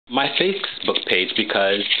my Facebook page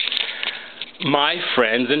because my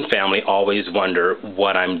friends and family always wonder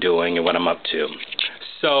what I'm doing and what I'm up to.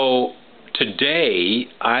 So today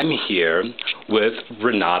I'm here with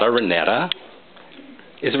Renata.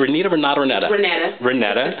 Is it Renata?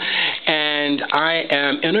 Renata. And I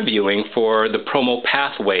am interviewing for the Promo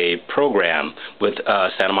Pathway program with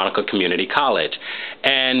Santa Monica Community College.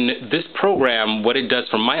 And this program, what it does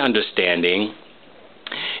from my understanding,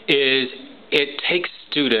 is it takes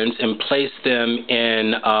students and places them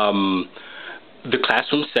in the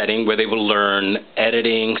classroom setting where they will learn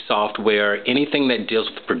editing, software, anything that deals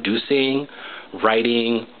with producing,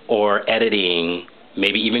 writing, or editing,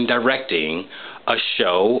 maybe even directing a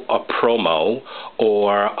show, a promo,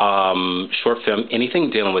 or short film, anything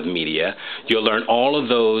dealing with media. You'll learn all of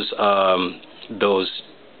those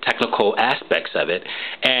technical aspects of it,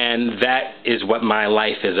 and that is what my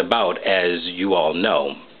life is about, as you all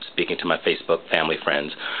know, speaking to my Facebook family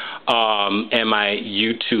friends, and my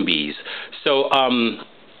YouTubies. So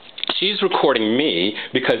she's recording me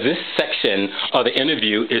because this section of the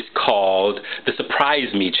interview is called the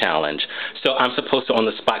Surprise Me Challenge. So I'm supposed to, on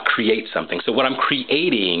the spot, create something. So what I'm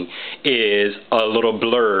creating is a little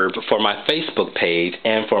blurb for my Facebook page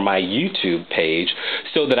and for my YouTube page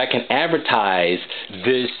so that I can advertise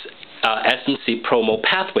this SMC Promo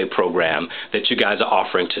Pathway program that you guys are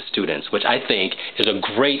offering to students, which I think is a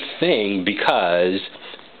great thing because,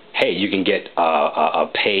 hey, you can get a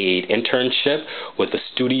paid internship with a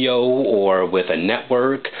studio or with a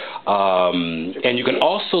network, and you can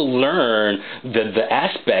also learn the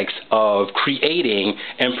aspects of creating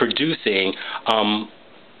and producing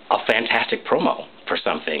a fantastic promo for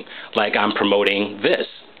something. Like I'm promoting this.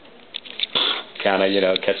 Kind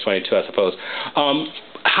of, catch-22, I suppose.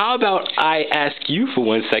 How about I ask you for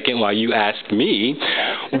 1 second while you ask me,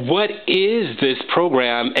 what is this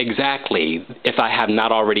program exactly, if I have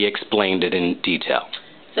not already explained it in detail?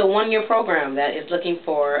 It's a one-year program that is looking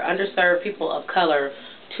for underserved people of color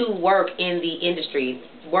to work in the industry,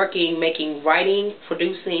 making writing,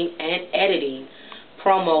 producing, and editing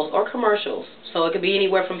promos or commercials. So it could be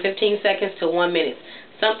anywhere from 15 seconds to 1 minute.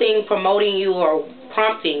 Something promoting you or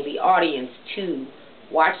prompting the audience to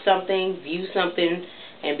watch something, view something,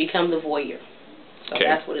 and become the voyeur. So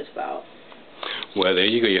that's what it's about. Well, there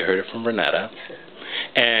you go. You heard it from Renata.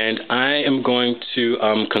 And I am going to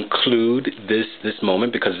conclude this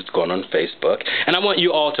moment because it's going on Facebook. And I want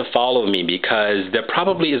you all to follow me because there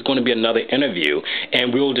probably is going to be another interview,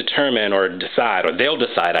 and we'll determine or decide, or they'll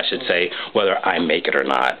decide, I should say, whether I make it or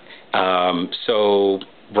not. So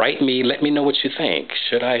write me. Let me know what you think.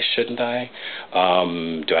 Should I? Shouldn't I?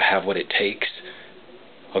 Do I have what it takes?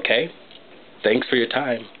 Okay? Thanks for your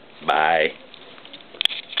time. Bye.